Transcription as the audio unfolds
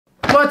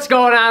What's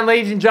going on,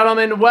 ladies and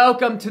gentlemen?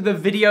 Welcome to the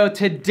video.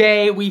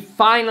 Today we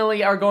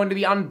finally are going to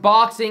be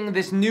unboxing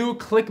this new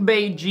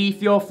Clickbait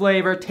GFUEL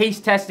flavor,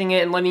 taste testing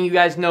it and letting you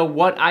guys know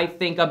what I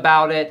think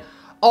about it.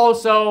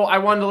 Also, I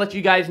wanted to let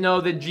you guys know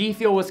that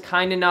GFUEL was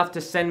kind enough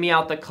to send me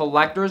out the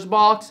collector's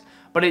box,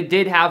 but it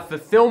did have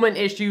fulfillment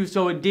issues,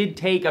 so it did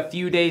take a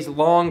few days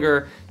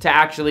longer to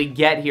actually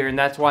get here, and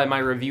that's why my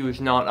review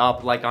is not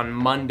up like on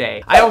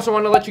Monday. I also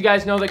want to let you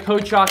guys know that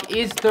Code Shock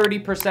is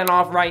 30%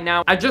 off right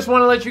now. I just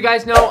want to let you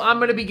guys know I'm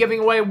going to be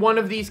giving away one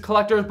of these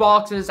collector's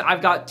boxes.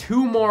 I've got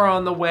 2 more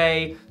on the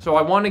way, so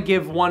I want to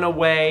give one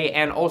away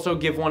and also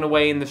give one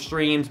away in the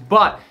streams.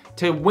 But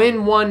to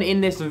win one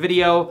in this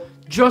video,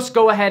 just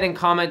go ahead and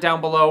comment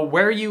down below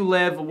where you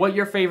live, what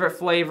your favorite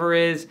flavor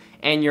is,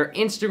 and your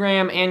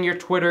Instagram and your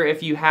Twitter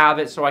if you have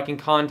it, so I can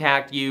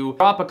contact you.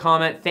 Drop a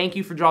comment. Thank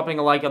you for dropping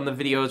a like on the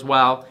video as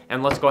well,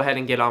 and let's go ahead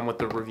and get on with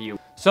the review.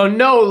 So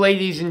no,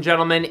 ladies and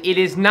gentlemen, it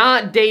is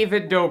not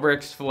David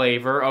Dobrik's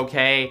flavor,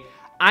 okay?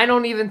 I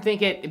don't even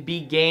think it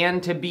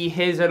began to be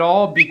his at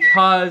all,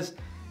 because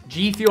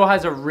GFUEL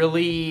has a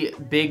really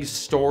big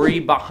story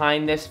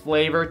behind this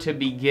flavor to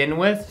begin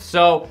with.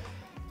 So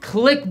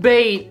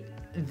Clickbait,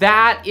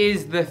 that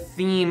is the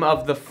theme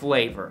of the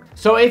flavor.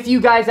 So if you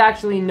guys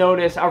actually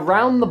notice,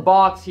 around the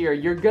box here,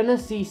 you're gonna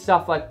see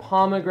stuff like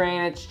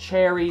pomegranates,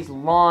 cherries,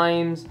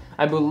 limes.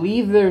 I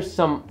believe there's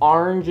some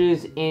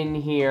oranges in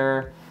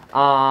here. There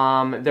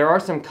are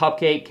some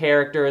cupcake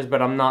characters,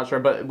 but I'm not sure.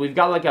 But we've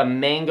got like a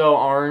mango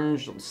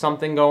orange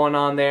something going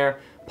on there.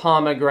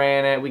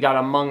 Pomegranate, we got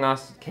Among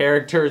Us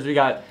characters, we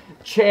got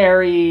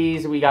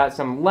cherries, we got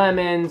some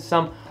lemons,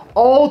 some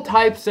all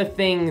types of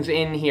things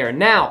in here.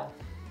 Now,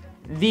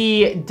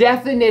 the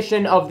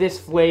definition of this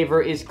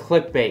flavor is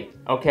clickbait,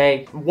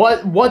 okay?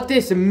 What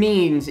this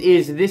means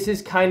is this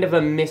is kind of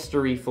a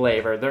mystery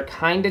flavor. They're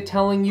kind of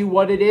telling you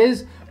what it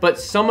is, but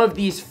some of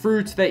these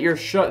fruits that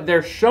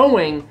they're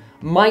showing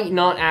might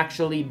not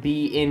actually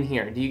be in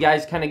here. Do you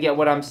guys kind of get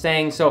what I'm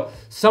saying? So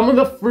some of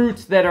the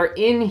fruits that are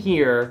in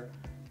here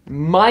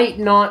might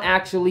not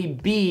actually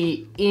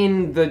be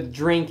in the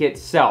drink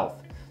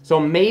itself. So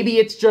maybe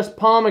it's just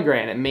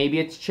pomegranate, maybe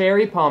it's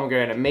cherry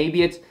pomegranate,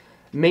 maybe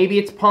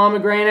it's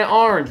pomegranate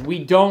orange.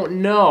 We don't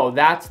know.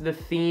 That's the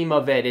theme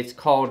of it. It's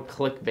called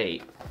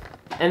clickbait.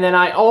 And then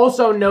I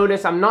also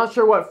noticed, I'm not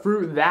sure what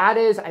fruit that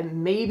is.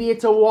 Maybe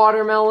it's a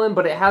watermelon,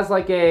 but it has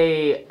like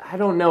a, I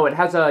don't know, it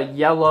has a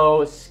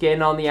yellow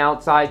skin on the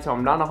outside, so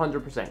I'm not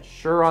 100%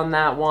 sure on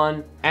that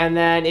one. And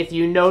then if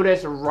you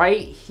notice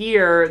right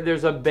here,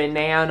 there's a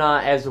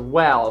banana as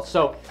well.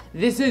 So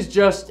this is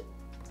just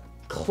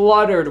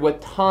cluttered with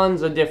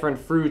tons of different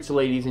fruits,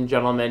 ladies and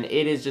gentlemen.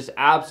 It is just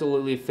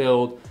absolutely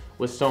filled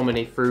with so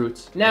many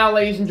fruits. Now,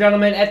 ladies and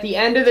gentlemen, at the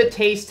end of the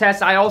taste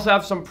test, I also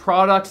have some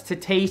products to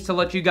taste to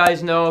let you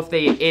guys know if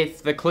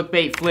the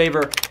Clickbait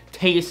flavor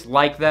tastes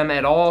like them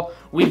at all.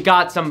 We've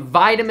got some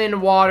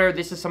vitamin water.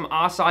 This is some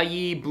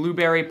acai,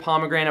 blueberry,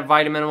 pomegranate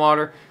vitamin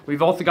water.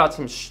 We've also got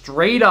some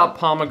straight up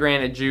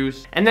pomegranate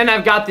juice. And then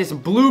I've got this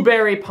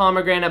blueberry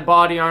pomegranate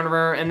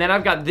BodyArmor. And then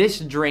I've got this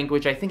drink,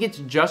 which I think it's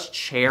just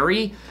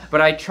cherry.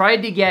 But I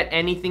tried to get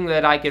anything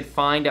that I could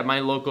find at my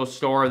local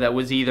store that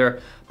was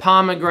either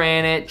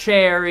pomegranate,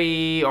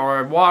 cherry,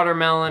 or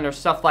watermelon, or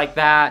stuff like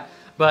that.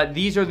 But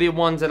these are the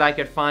ones that I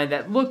could find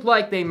that look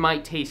like they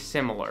might taste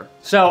similar.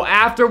 So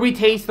after we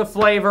taste the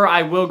flavor,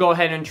 I will go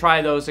ahead and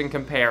try those and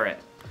compare it.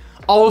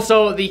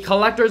 Also, the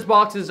collector's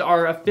boxes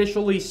are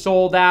officially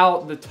sold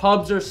out. The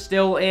tubs are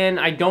still in.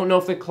 I don't know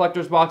if the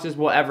collector's boxes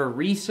will ever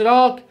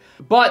restock,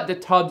 but the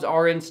tubs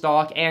are in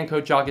stock, and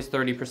Code Shock is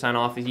 30%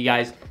 off if you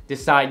guys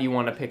decide you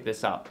want to pick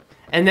this up.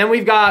 And then we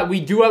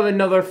do have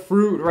another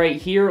fruit right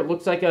here. It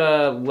looks like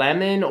a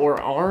lemon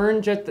or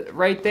orange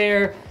right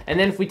there. And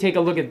then if we take a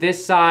look at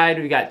this side,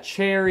 we got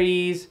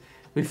cherries.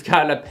 We've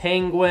got a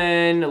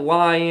penguin,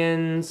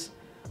 lions,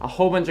 a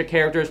whole bunch of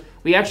characters.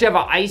 We actually have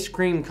an ice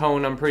cream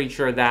cone, I'm pretty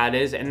sure that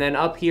is. And then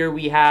up here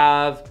we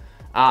have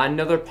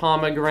another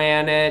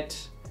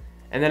pomegranate.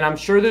 And then I'm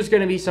sure there's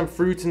gonna be some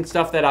fruits and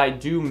stuff that I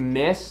do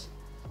miss.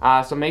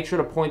 So make sure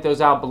to point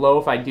those out below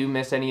if I do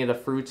miss any of the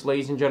fruits,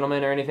 ladies and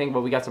gentlemen, or anything.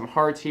 But we got some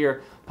hearts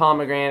here,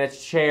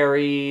 pomegranates,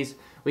 cherries.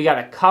 We got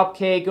a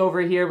cupcake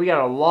over here. We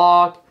got a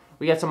lock.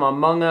 We got some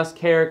Among Us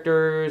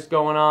characters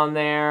going on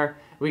there.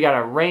 We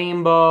got a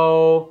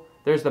rainbow.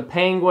 There's the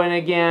penguin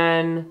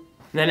again.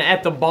 And then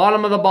at the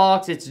bottom of the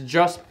box, it's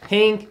just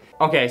pink.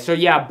 Okay, so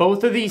yeah,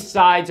 both of these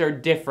sides are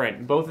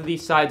different. Both of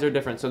these sides are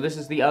different. So this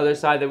is the other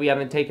side that we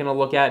haven't taken a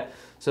look at.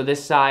 So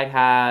this side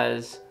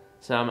has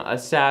a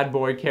sad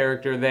boy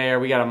character there.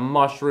 We got a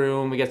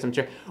mushroom. We got some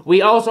cherry.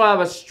 We also have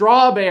a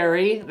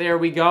strawberry. There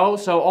we go.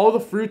 So all the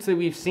fruits that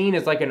we've seen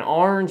is like an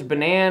orange,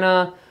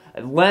 banana,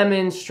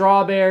 lemon,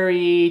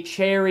 strawberry,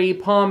 cherry,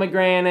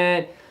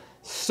 pomegranate.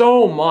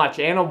 So much.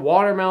 And a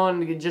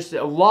watermelon. Just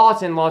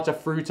lots and lots of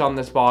fruits on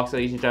this box,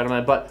 ladies and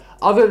gentlemen. But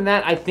other than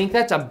that, I think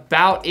that's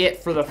about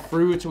it for the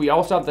fruits. We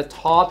also have the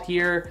top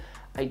here.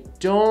 I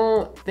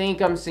don't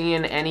think I'm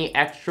seeing any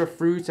extra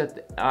fruits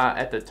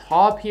at the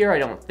top here. I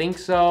don't think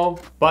so.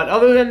 But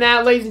other than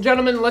that, ladies and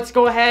gentlemen, let's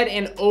go ahead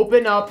and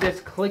open up this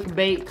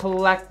Clickbait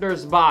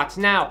collector's box.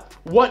 Now,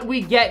 what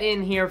we get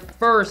in here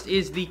first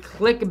is the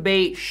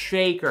Clickbait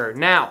Shaker.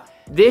 Now,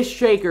 this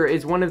shaker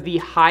is one of the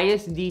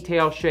highest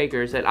detail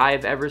shakers that I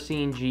have ever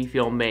seen G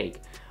Fuel make.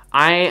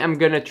 I am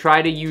gonna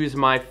try to use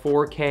my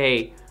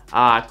 4K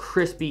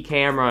crispy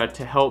camera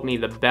to help me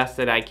the best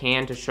that I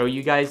can to show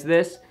you guys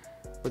this.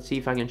 Let's see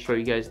if I can show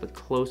you guys the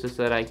closest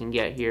that I can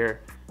get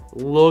here.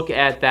 Look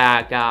at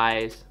that,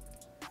 guys.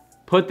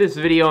 Put this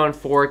video on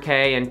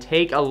 4K and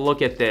take a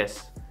look at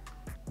this.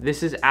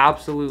 This is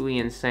absolutely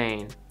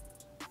insane.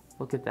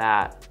 Look at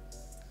that.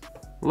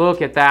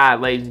 Look at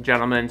that, ladies and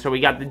gentlemen. So we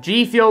got the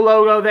G Fuel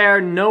logo there,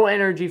 no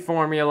energy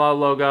formula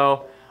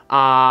logo.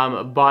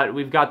 But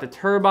we've got the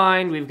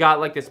turbine, we've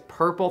got like this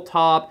purple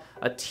top,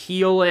 a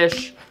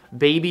tealish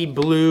baby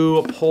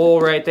blue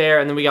pole right there,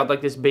 and then we got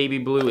like this baby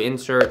blue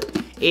insert.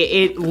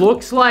 It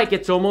looks like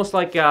it's almost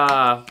like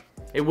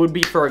it would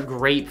be for a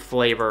grape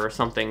flavor or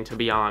something, to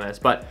be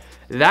honest. But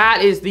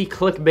that is the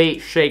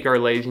Clickbait Shaker,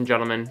 ladies and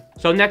gentlemen.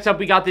 So next up,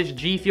 we got this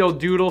G Fuel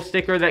doodle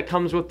sticker that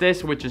comes with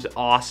this, which is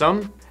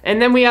awesome. And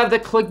then we have the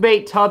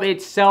Clickbait tub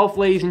itself,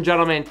 ladies and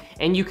gentlemen,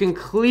 and you can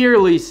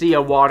clearly see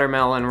a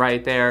watermelon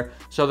right there.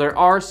 So there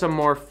are some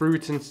more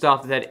fruits and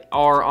stuff that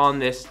are on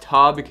this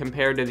tub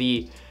compared to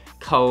the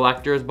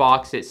collector's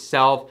box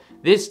itself.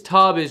 This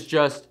tub is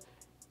just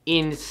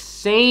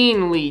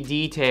insanely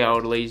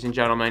detailed, ladies and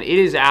gentlemen. It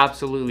is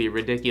absolutely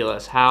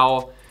ridiculous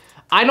how...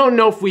 I don't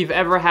know if we've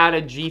ever had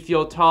a G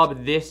Fuel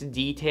tub this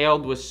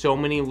detailed with so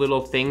many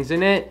little things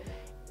in it.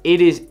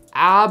 It is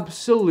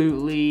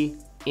absolutely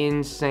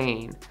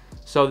insane.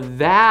 So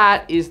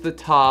that is the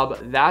tub.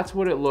 That's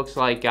what it looks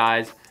like,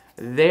 guys.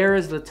 There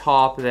is the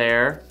top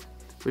there.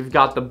 We've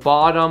got the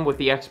bottom with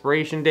the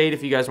expiration date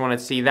if you guys want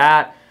to see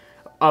that.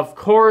 Of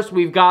course,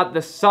 we've got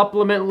the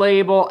supplement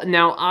label.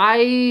 Now,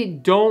 I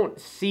don't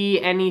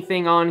see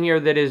anything on here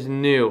that is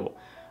new.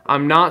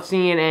 I'm not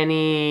seeing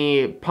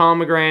any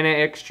pomegranate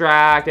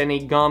extract,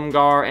 any gum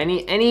gar,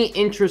 any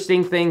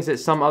interesting things that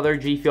some other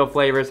G Fuel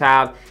flavors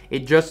have.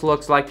 It just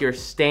looks like your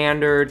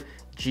standard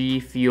G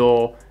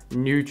Fuel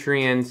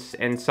nutrients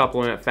and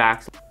supplement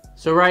facts.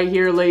 So right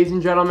here, ladies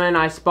and gentlemen,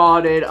 I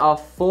spotted a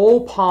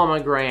full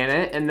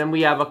pomegranate, and then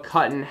we have a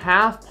cut in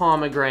half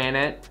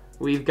pomegranate.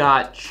 We've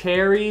got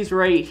cherries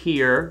right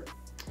here,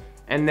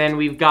 and then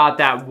we've got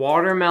that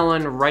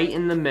watermelon right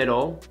in the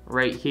middle,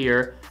 right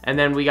here. And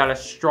then we got a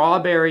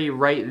strawberry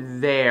right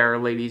there,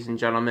 ladies and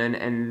gentlemen.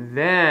 And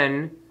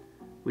then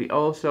we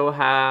also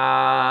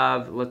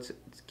have, let's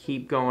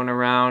keep going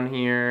around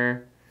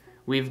here.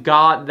 We've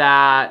got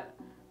that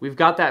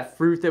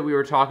fruit that we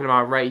were talking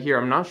about right here.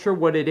 I'm not sure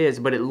what it is,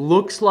 but it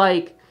looks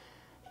like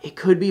it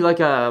could be like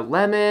a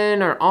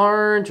lemon or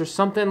orange or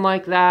something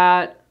like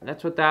that.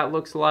 That's what that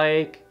looks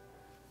like.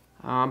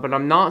 But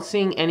I'm not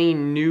seeing any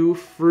new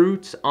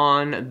fruits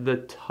on the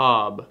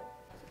tub.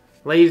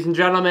 Ladies and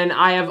gentlemen,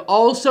 I have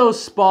also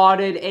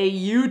spotted a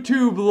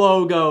YouTube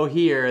logo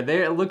here.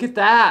 There, look at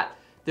that.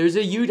 There's a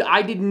YouTube,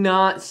 I did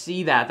not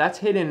see that. That's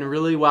hidden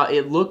really well.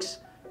 It looks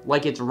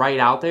like it's right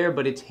out there,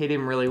 but it's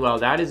hidden really well.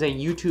 That is a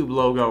YouTube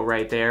logo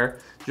right there,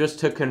 just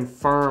to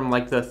confirm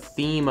like the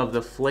theme of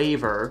the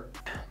flavor.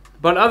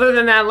 But other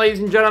than that, ladies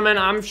and gentlemen,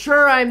 I'm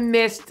sure I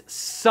missed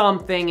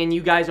something and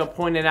you guys will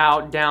point it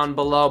out down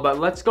below. But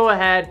let's go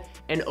ahead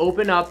and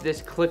open up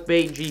this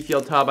Clickbait G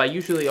Fuel tub. I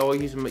usually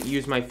always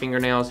use my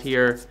fingernails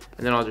here,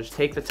 and then I'll just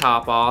take the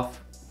top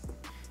off.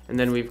 And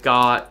then we've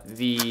got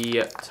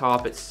the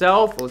top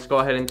itself. Let's go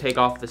ahead and take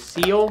off the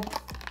seal.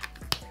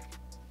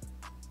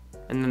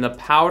 And then the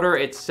powder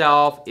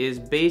itself is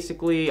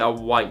basically a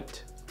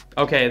white.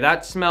 Okay,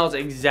 that smells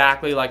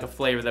exactly like a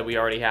flavor that we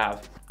already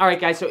have. All right,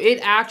 guys, so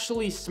it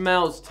actually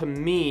smells to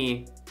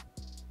me,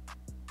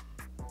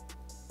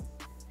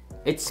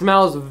 it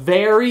smells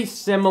very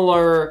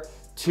similar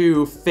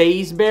to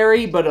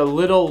Phaseberry, but a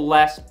little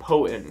less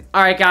potent.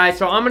 All right, guys,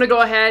 so I'm gonna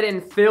go ahead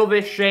and fill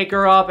this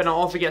shaker up, and I'll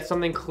also get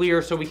something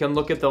clear so we can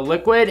look at the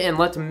liquid, and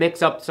let's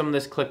mix up some of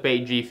this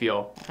Clickbait G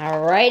Fuel.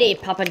 Alrighty,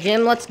 Papa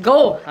Jim, let's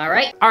go, all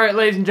right? All right,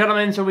 ladies and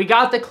gentlemen, so we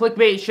got the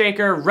Clickbait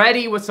shaker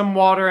ready with some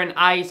water and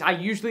ice. I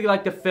usually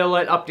like to fill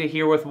it up to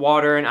here with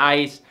water and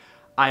ice.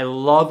 I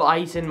love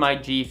ice in my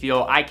G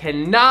Fuel. I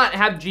cannot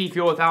have G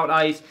Fuel without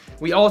ice.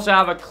 We also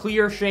have a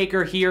clear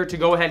shaker here to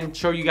go ahead and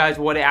show you guys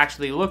what it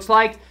actually looks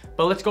like.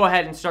 But let's go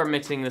ahead and start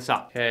mixing this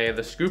up. Okay,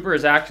 the scooper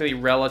is actually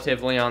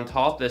relatively on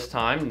top this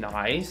time.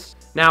 Nice.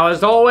 Now,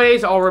 as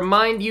always, I'll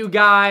remind you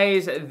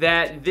guys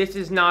that this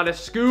is not a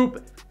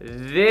scoop.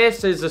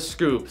 This is a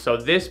scoop. So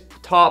this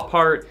top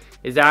part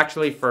is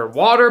actually for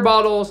water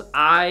bottles.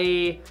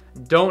 I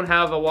don't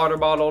have a water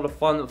bottle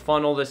to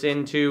funnel this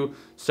into,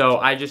 so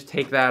I just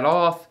take that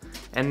off.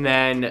 And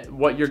then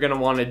what you're gonna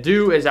wanna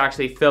do is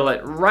actually fill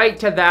it right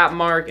to that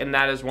mark, and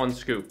that is 1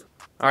 scoop.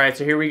 All right,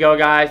 so here we go,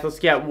 guys. Let's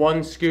get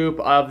 1 scoop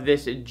of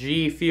this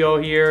G Fuel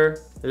here.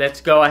 Let's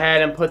go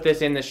ahead and put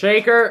this in the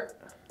shaker.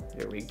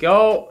 Here we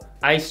go.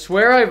 I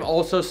swear I've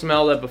also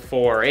smelled it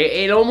before.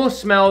 It almost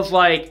smells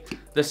like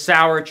the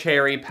sour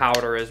cherry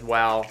powder as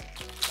well.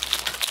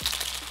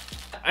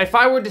 If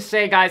I were to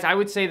say, guys, I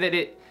would say that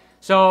it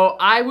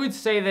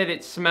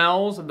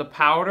smells, the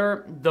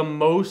powder, the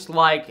most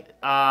like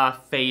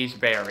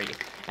Fazeberry.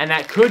 And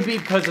that could be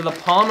because of the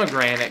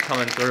pomegranate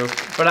coming through.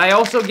 But I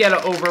also get an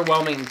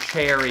overwhelming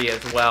cherry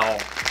as well.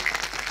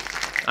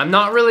 I'm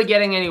not really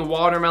getting any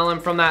watermelon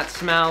from that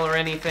smell or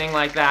anything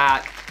like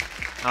that.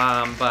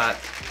 But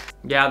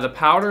yeah, the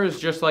powder is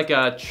just like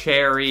a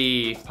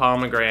cherry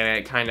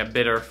pomegranate kind of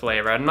bitter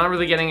flavor. I'm not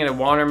really getting any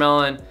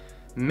watermelon.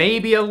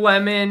 Maybe a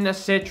lemon, a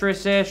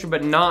citrus-ish,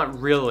 but not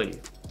really.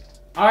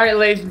 All right,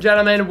 ladies and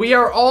gentlemen, we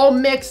are all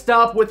mixed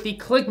up with the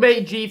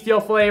Clickbait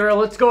GFUEL flavor.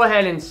 Let's go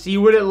ahead and see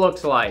what it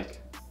looks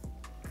like.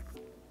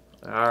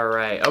 All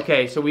right,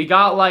 okay, so we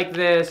got like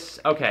this.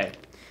 Okay,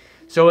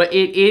 so it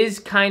is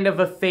kind of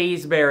a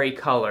Fazeberry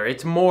color.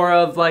 It's more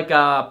of like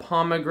a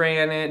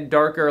pomegranate,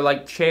 darker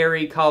like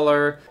cherry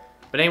color.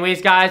 But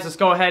anyways, guys, let's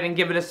go ahead and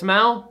give it a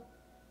smell.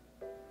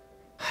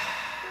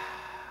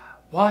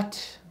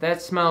 What?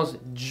 That smells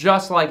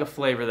just like a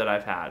flavor that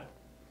I've had.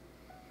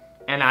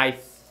 And I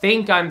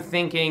think I'm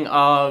thinking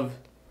of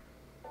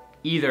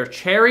either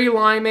cherry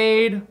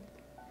limeade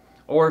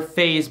or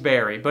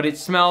Fazeberry, but it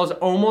smells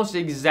almost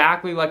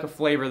exactly like a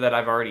flavor that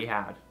I've already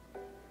had.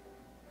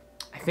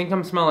 I think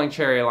I'm smelling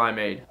cherry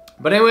limeade.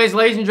 But anyways,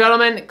 ladies and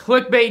gentlemen,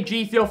 Clickbait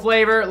GFUEL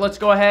flavor. Let's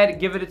go ahead,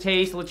 give it a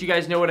taste, let you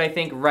guys know what I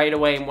think right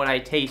away and what I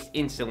taste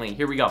instantly.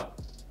 Here we go.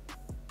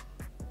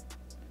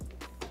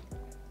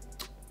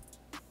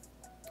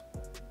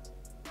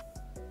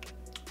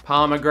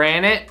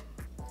 Pomegranate.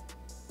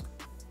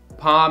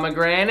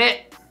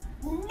 Pomegranate.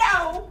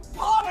 No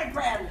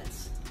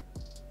pomegranates.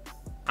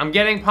 I'm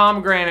getting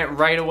pomegranate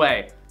right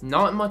away.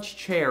 Not much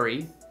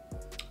cherry.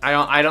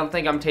 I don't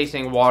think I'm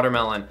tasting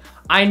watermelon.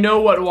 I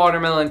know what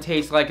watermelon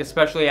tastes like,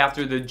 especially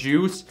after the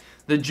juice.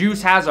 The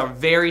juice has a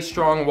very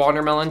strong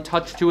watermelon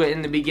touch to it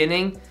in the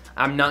beginning.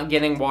 I'm not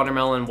getting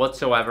watermelon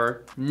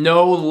whatsoever.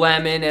 No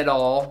lemon at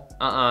all.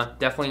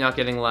 Definitely not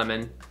getting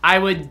lemon. I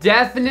would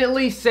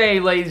definitely say,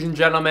 ladies and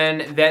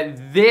gentlemen,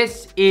 that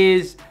this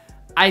is,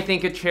 I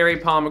think, a cherry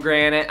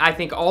pomegranate. I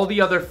think all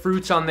the other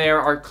fruits on there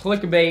are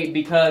clickbait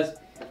because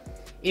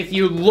if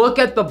you look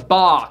at the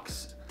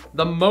box,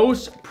 the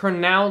most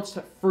pronounced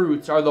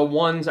fruits are the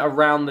ones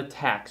around the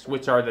text,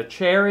 which are the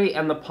cherry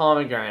and the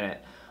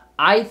pomegranate.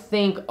 I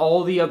think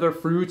all the other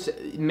fruits,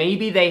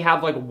 maybe they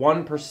have like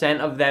 1%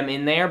 of them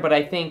in there, but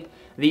I think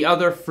the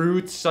other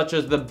fruits such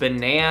as the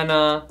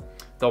banana,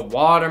 the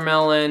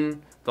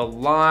watermelon, the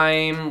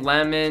lime,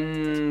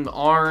 lemon,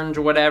 orange,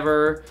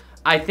 whatever,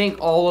 I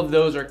think all of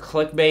those are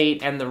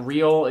clickbait and the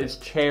real is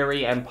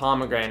cherry and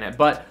pomegranate.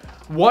 But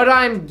what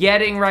I'm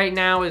getting right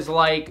now is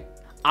like,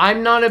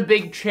 I'm not a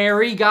big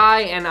cherry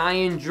guy and I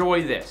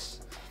enjoy this.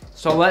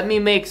 So let me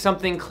make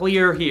something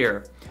clear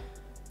here.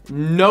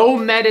 No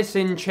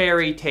medicine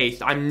cherry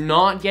taste. I'm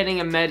not getting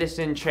a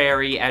medicine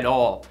cherry at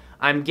all.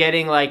 I'm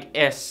getting like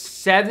a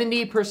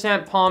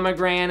 70%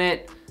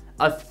 pomegranate,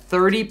 a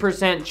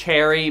 30%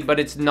 cherry, but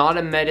it's not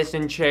a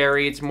medicine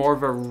cherry. It's more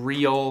of a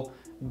real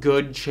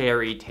good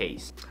cherry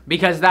taste.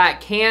 Because that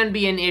can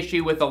be an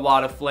issue with a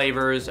lot of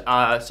flavors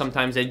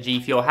sometimes that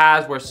GFUEL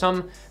has, where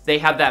they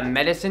have that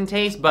medicine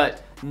taste,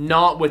 but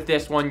not with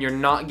this one. You're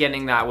not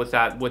getting that with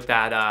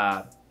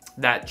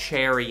that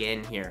cherry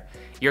in here.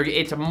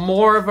 It's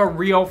more of a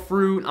real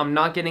fruit. I'm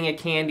not getting a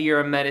candy or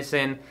a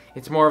medicine.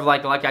 It's more of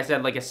like I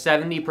said, like a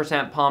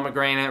 70%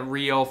 pomegranate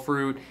real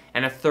fruit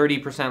and a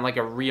 30% like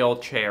a real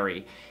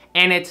cherry.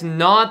 And it's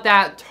not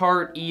that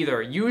tart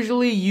either.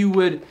 Usually you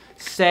would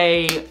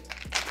say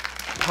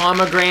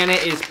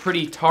pomegranate is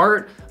pretty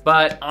tart,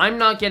 but I'm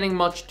not getting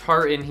much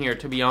tart in here,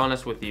 to be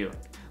honest with you.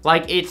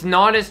 Like, it's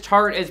not as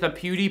tart as the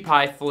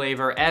PewDiePie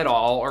flavor at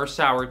all, or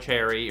sour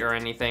cherry or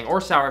anything,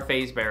 or sour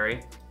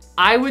Fazeberry.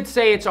 I would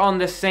say it's on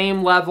the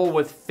same level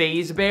with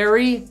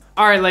Fazeberry.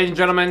 All right, ladies and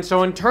gentlemen,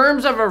 so in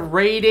terms of a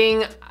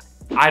rating,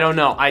 I don't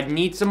know. I'd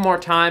need some more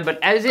time, but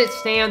as it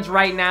stands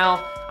right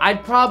now,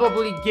 I'd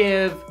probably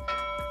give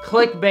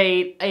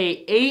Clickbait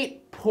a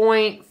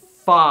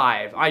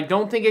 8.5. I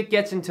don't think it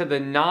gets into the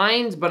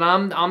 9s, but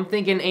I'm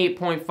thinking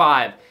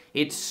 8.5.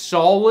 It's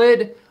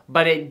solid,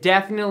 but it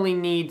definitely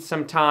needs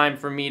some time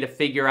for me to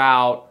figure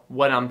out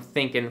what I'm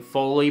thinking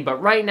fully.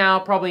 But right now,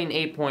 probably an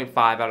 8.5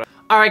 out of.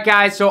 Alright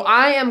guys, so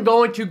I am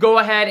going to go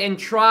ahead and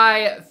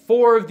try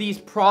 4 of these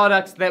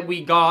products that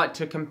we got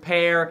to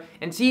compare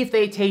and see if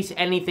they taste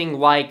anything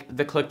like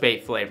the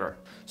Clickbait flavor.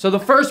 So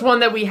the first one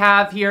that we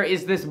have here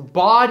is this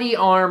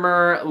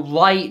BodyArmor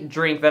light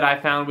drink that I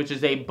found, which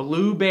is a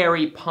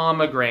blueberry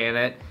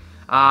pomegranate.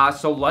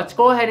 So let's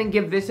go ahead and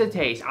give this a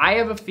taste. I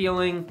have a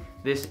feeling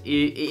this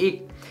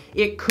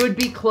it could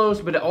be close,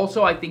 but it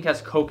also I think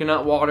has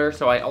coconut water,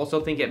 so I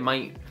also think it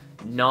might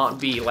not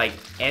be like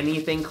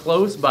anything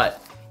close,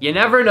 but you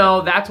never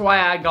know. That's why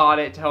I got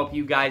it, to help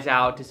you guys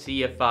out, to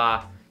see if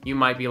you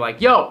might be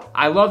like, yo,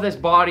 I love this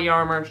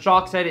BodyArmor.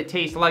 Shock said it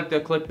tastes like the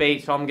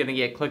Clickbait, so I'm gonna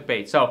get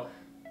Clickbait. So,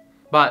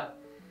 but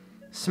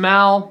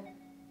smell,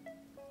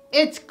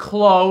 It's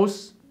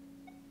close.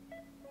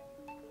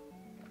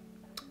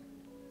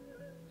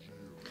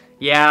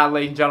 Yeah,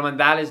 ladies and gentlemen,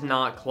 that is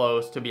not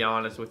close, to be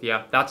honest with you.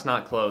 That's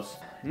not close.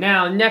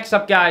 Now, next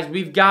up, guys,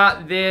 we've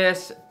got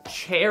this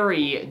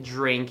cherry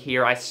drink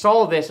here. I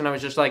saw this and I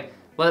was just like,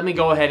 let me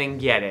go ahead and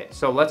get it.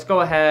 So let's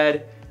go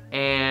ahead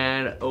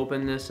and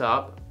open this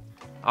up.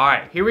 All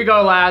right, here we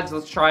go, lads.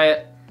 Let's try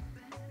it.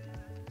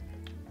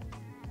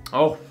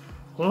 Oh.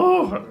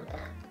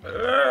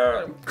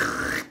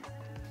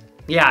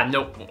 Yeah,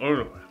 nope.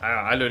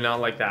 I do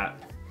not like that.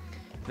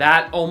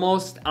 That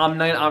almost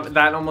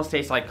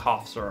tastes like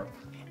cough syrup.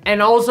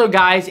 And also,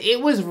 guys,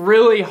 it was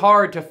really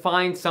hard to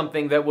find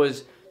something that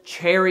was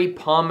cherry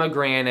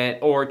pomegranate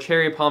or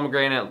cherry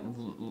pomegranate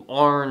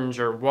orange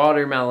or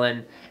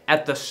watermelon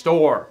at the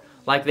store.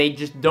 Like, they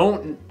just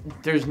don't,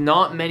 there's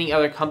not many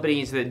other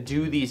companies that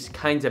do these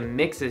kinds of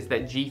mixes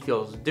that G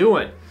Fuel's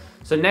doing.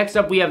 So next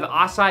up, we have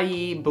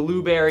acai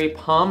blueberry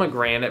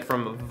pomegranate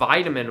from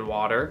Vitamin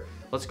Water.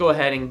 Let's go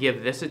ahead and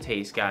give this a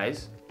taste,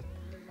 guys.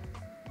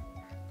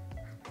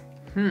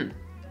 The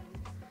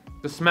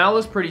smell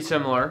is pretty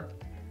similar.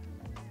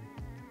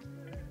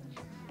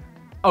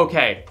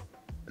 Okay,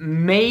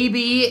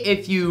 maybe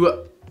if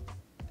you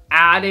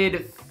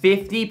added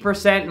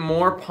 50%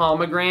 more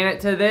pomegranate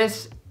to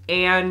this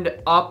and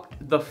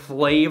upped the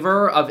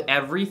flavor of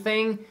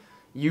everything,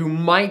 you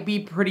might be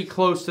pretty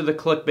close to the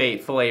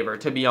Clickbait flavor,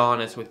 to be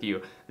honest with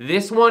you.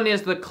 This one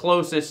is the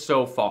closest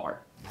so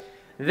far.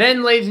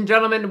 Then, ladies and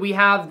gentlemen, we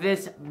have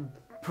this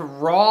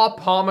raw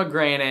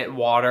pomegranate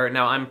water.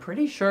 Now, I'm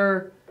pretty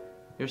sure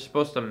you're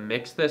supposed to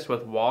mix this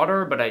with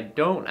water, but I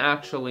don't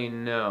actually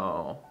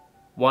know.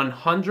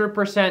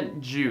 100%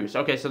 juice.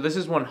 Okay, so this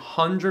is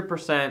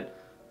 100%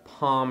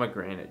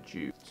 pomegranate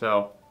juice.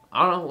 So,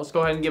 I don't know. Let's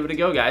go ahead and give it a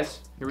go,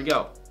 guys. Here we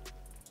go.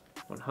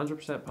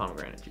 100%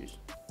 pomegranate juice.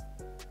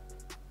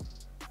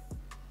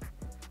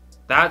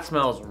 That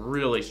smells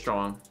really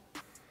strong.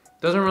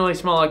 Doesn't really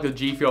smell like the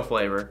G Fuel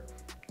flavor.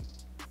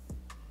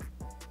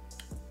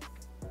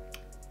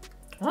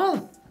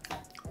 Oh,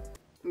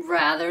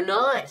 rather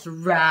nice,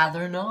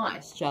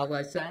 shall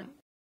I say.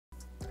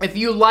 If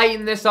you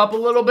lighten this up a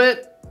little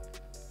bit,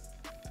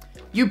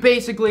 you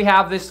basically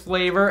have this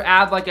flavor.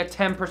 Add like a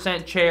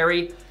 10%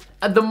 cherry.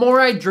 The more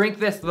I drink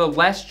this, the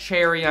less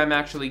cherry I'm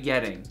actually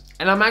getting.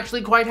 And I'm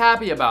actually quite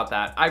happy about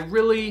that.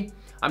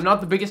 I'm not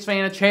the biggest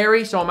fan of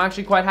cherry, so I'm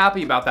actually quite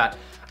happy about that.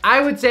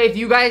 I would say if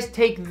you guys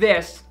take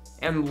this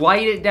and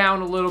light it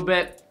down a little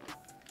bit,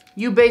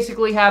 you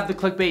basically have the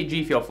Clickbait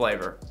G Fuel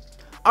flavor.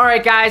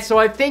 Alright guys, so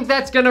I think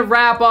that's gonna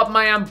wrap up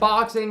my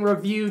unboxing,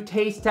 review,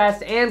 taste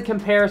test, and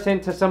comparison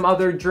to some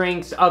other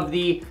drinks of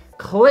the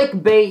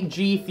Clickbait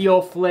G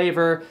Fuel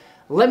flavor.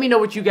 Let me know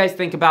what you guys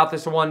think about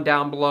this one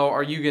down below.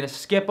 Are you gonna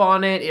skip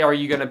on it? Are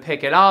you gonna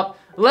pick it up?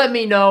 Let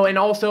me know, and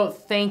also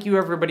thank you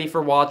everybody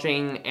for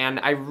watching, and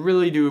I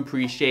really do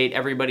appreciate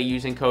everybody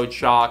using code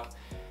SHOCK.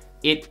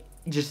 It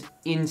just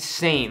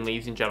insane,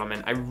 ladies and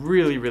gentlemen. I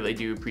really, really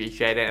do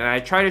appreciate it, and I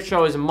try to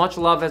show as much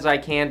love as I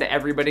can to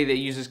everybody that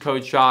uses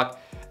code SHOCK.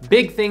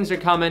 Big things are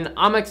coming.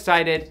 I'm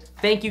excited.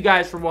 Thank you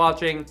guys for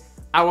watching.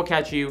 I will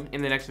catch you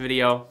in the next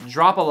video.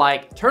 Drop a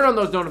like, turn on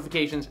those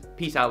notifications.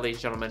 Peace out, ladies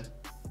and gentlemen.